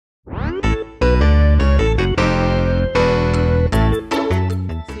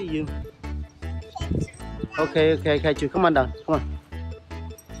Okay, okay, catch you. Come on down. Come on.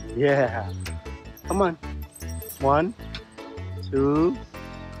 Yeah. Come on. 1, 2,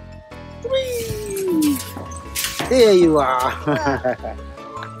 3. There you are.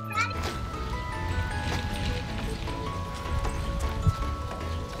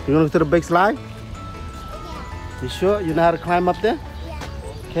 You want to go to the big slide? Yeah. You sure? You know how to climb up there? Yeah.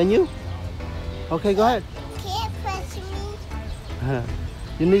 Can you? Okay, go ahead. Can't push me.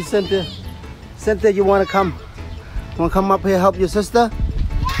 You need Synthea. Synthea, you want to come? Want to come up here help your sister?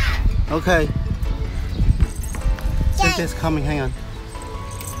 Yeah. Okay. Cynthia's coming. Hang on.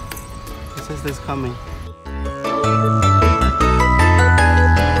 Your sister's coming.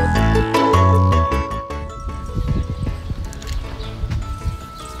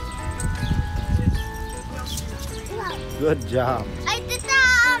 Good job. I did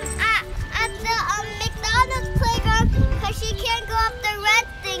that at the McDonald's playground because she can't go up the red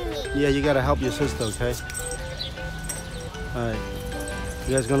thingy. Yeah, you gotta help your sister, okay? All right.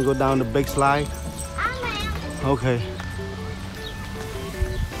 You guys gonna go down the big slide? I will. Okay.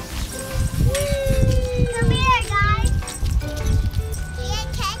 Come here, guys. Can you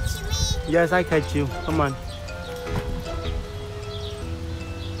catch me? Yes, I catch you. Come on.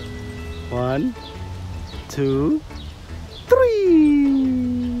 1, 2,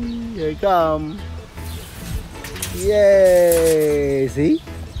 3. Here you come. Yay! See?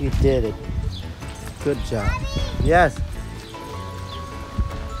 You did it. Good job. Daddy. Yes.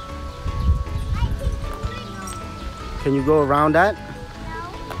 Can you go around that? No.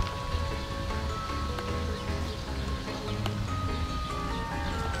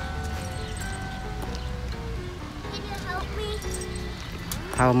 Can you help me?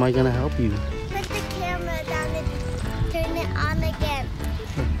 How am I gonna help you? Put the camera down and turn it on again.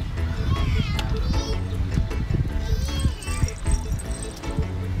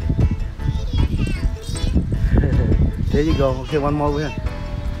 There you go. Okay, one more over here.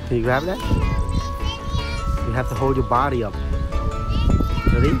 Can you grab that? You have to hold your body up.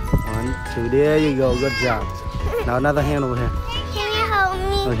 Ready? 1, 2. There you go. Good job. Now another hand over here. Can you help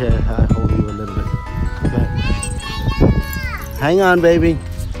me? Okay, I'll hold you a little bit. Go ahead. Hang on, baby.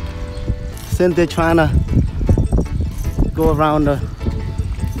 Synthia trying to go around the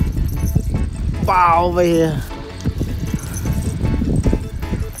bar over here.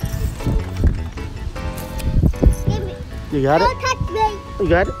 You got it? Don't touch me. You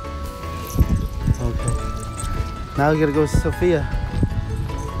got it? Okay. Now we gotta go to Sophia.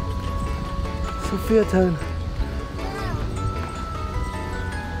 Sophia turn.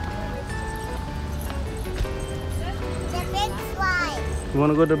 The big slide. You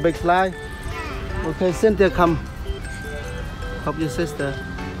wanna go to the big slide? Yeah. Okay, Synthia, come. Help your sister.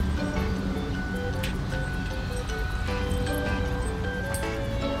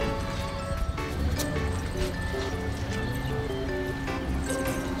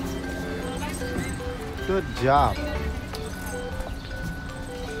 Good job.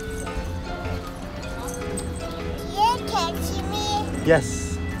 You catch me.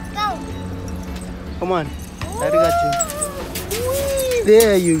 Yes. Go. Come on. Daddy got you. Whee!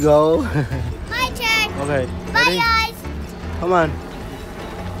 There you go. My turn. Okay. Bye, Ready? guys. Come on.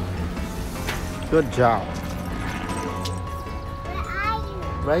 Good job. Where are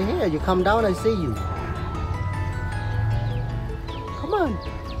you? Right here. You come down, I see you. Come on.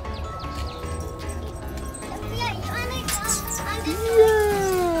 Sophia, you wanna go on this way?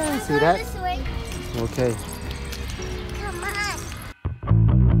 Yeah. See that? This way. Okay. Come on.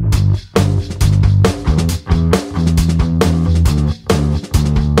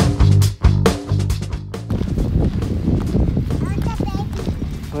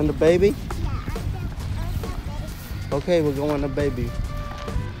 On the baby? Yeah, on the baby. Okay, we're going on the baby.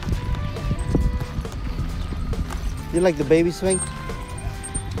 You like the baby swing?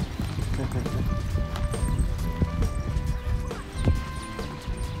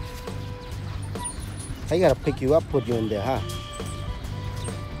 I gotta pick you up, put you in there, huh? I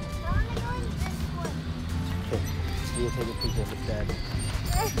wanna go in this one. Okay, we'll take a picture with Daddy.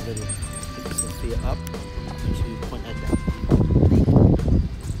 Ready? Pick Sophia up. Make sure you point at that.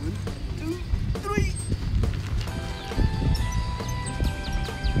 1, 2, 3.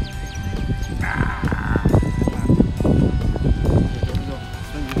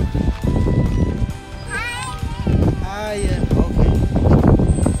 Hiya. Okay.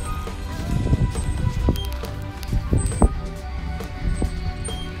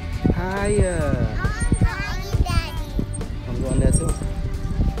 Hiya. Daddy. I'm going there too.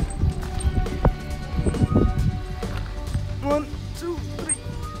 1, 2, 3.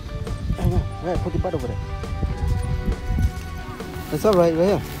 Hang on. Right, put your butt over there. It's all right, right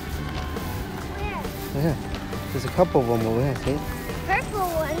here. Where? Right here. There's a couple of them over here, see? Purple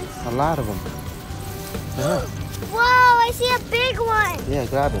ones. A lot of them. Yeah. Whoa, I see a big one. Yeah,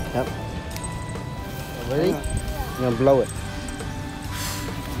 grab it. Yep. Ready? You're gonna blow it.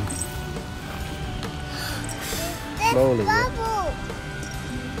 Slowly. Bubble.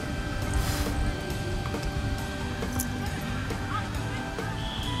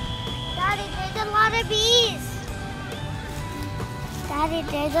 Daddy, there's a lot of bees. Daddy,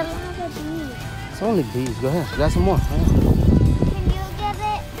 there's a lot of bees. It's only bees. Go ahead. Got some more. Go ahead. Can you get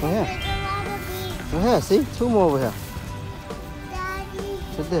it? Go ahead. There's a lot of bees. Go ahead. See? 2 more over here. Daddy.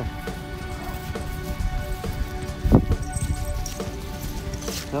 Sit there.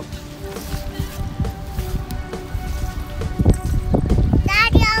 Yep.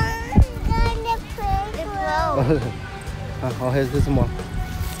 Daddy, I'm gonna play with Oh, here's this more.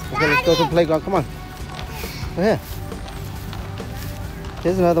 Okay, let's go to the playground. Come on. Go ahead.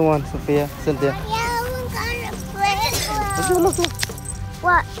 Here's another one, Sophia, Cynthia. Yeah, I'm gonna play with Look.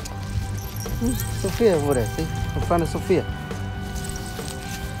 What? Sophia over there, see? In front of Sophia.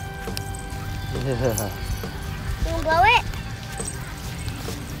 Yeah. Can you blow it?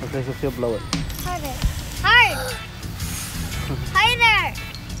 Okay, Sophia, blow it. Harder. Hard. Harder.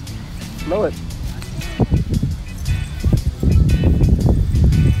 Blow it.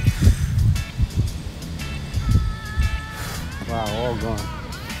 Wow, all gone.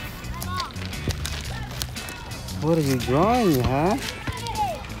 What are you drawing, huh?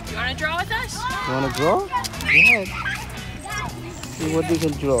 You want to draw with us? You want to draw? Go ahead. See what you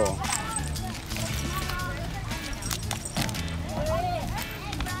can draw.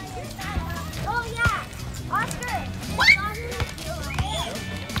 Oh, yeah. Oscar.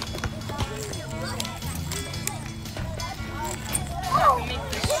 We make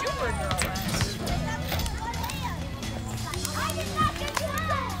the Supergirl list.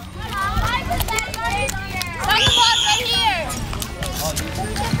 Right here.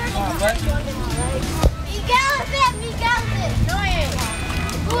 Miguel is it. No, it ain't.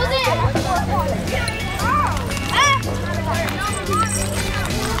 Who's it?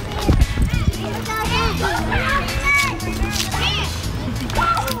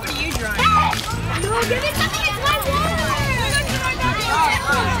 What are you drawing? No, give me something. It's my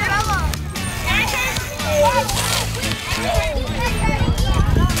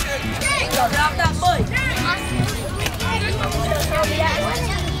Drop that boy.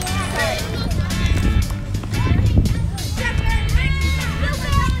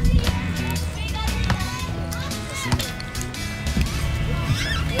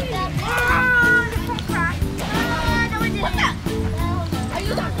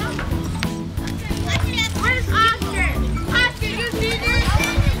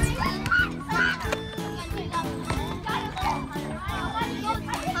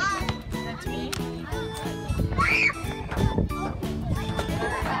 That's me.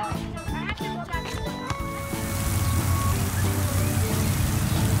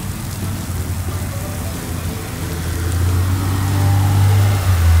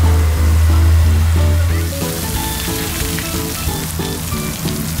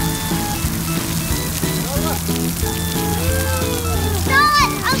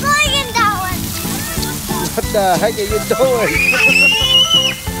 I'm going in that one. What the heck are you doing?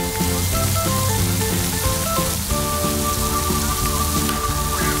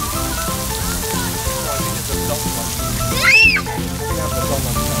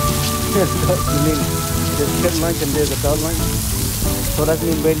 You mean there's kid lunch and there's adult lunch? So that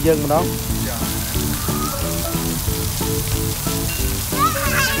means bên dân mà đó.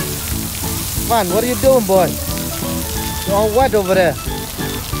 Come on, what are you doing, boy? You're all wet over there.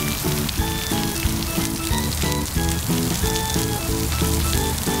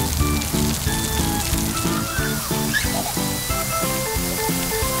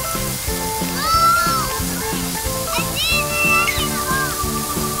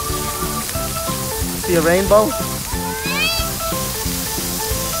 See a rainbow?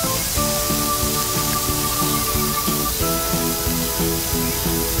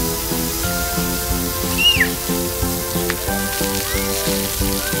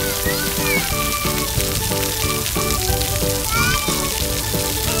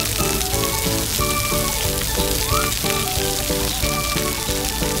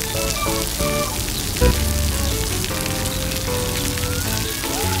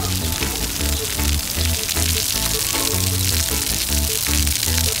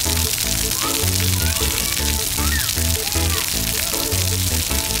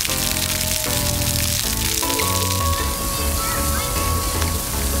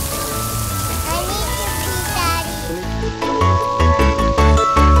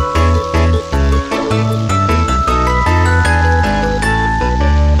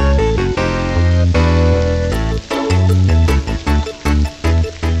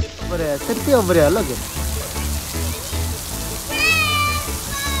 See over there, look it.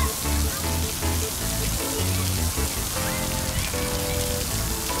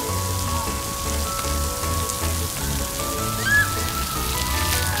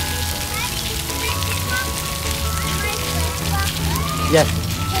 Yes.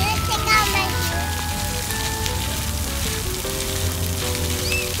 Can I take out my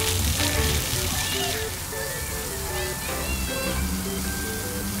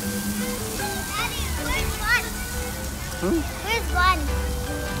Daddy, where's one? Where's one?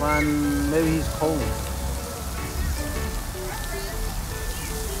 One, maybe he's cold.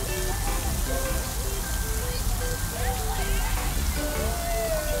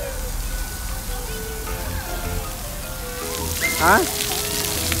 Huh?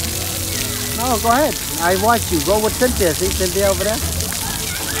 No, go ahead. I watch you. Go with Cynthia. See Cynthia over there?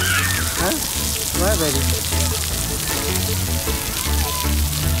 Huh? Go ahead, baby.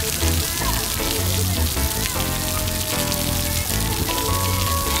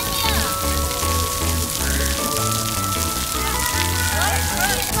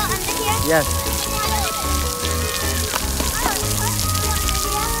 Yes.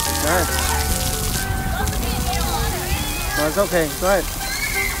 Go ahead. No, it's okay. Go ahead.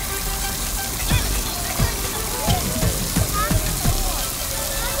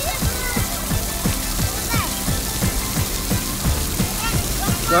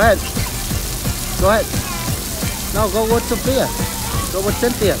 Go ahead. Go ahead. No, go with Sophia. Go with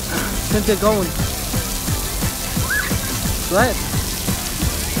Synthia. Cynthia going. Go ahead.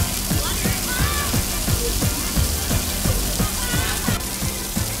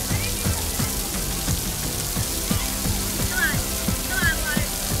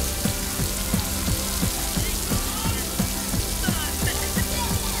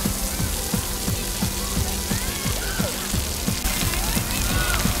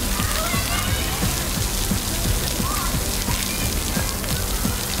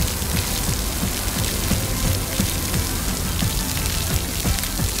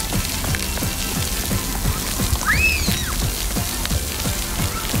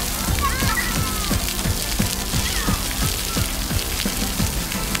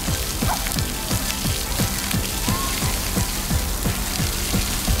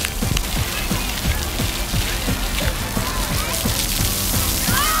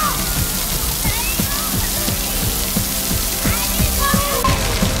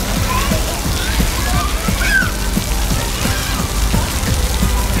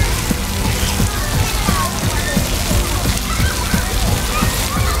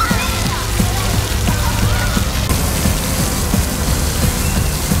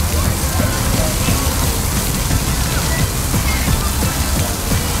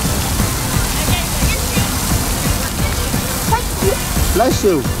 Bless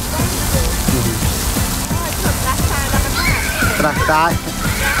you. Belah trái.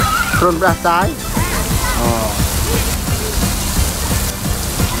 Turun belah trái. Oh.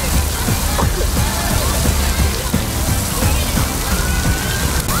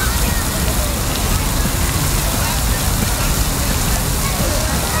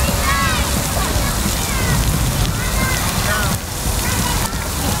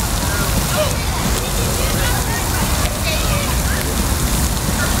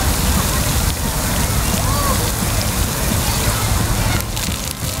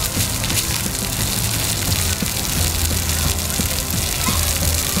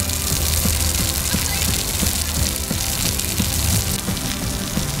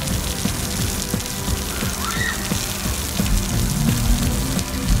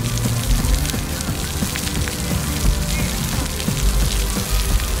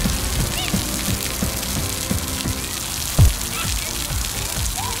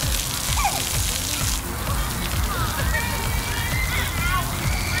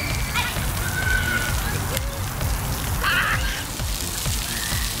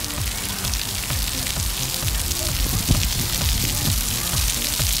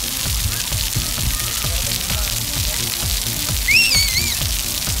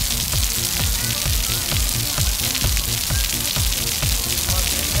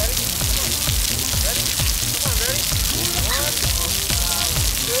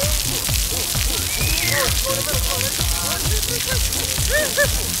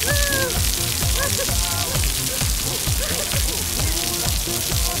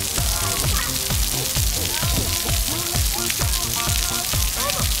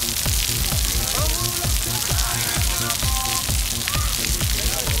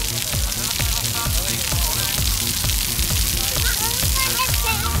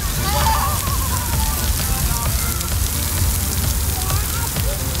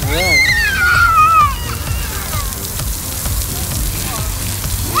 Yeah.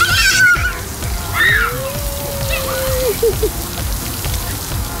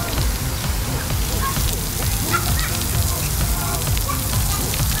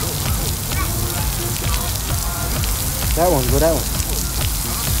 That one, go that one.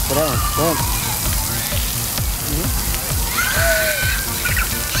 Go that one, go ahead.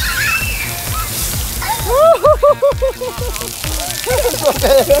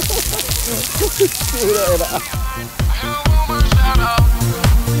 Mm-hmm.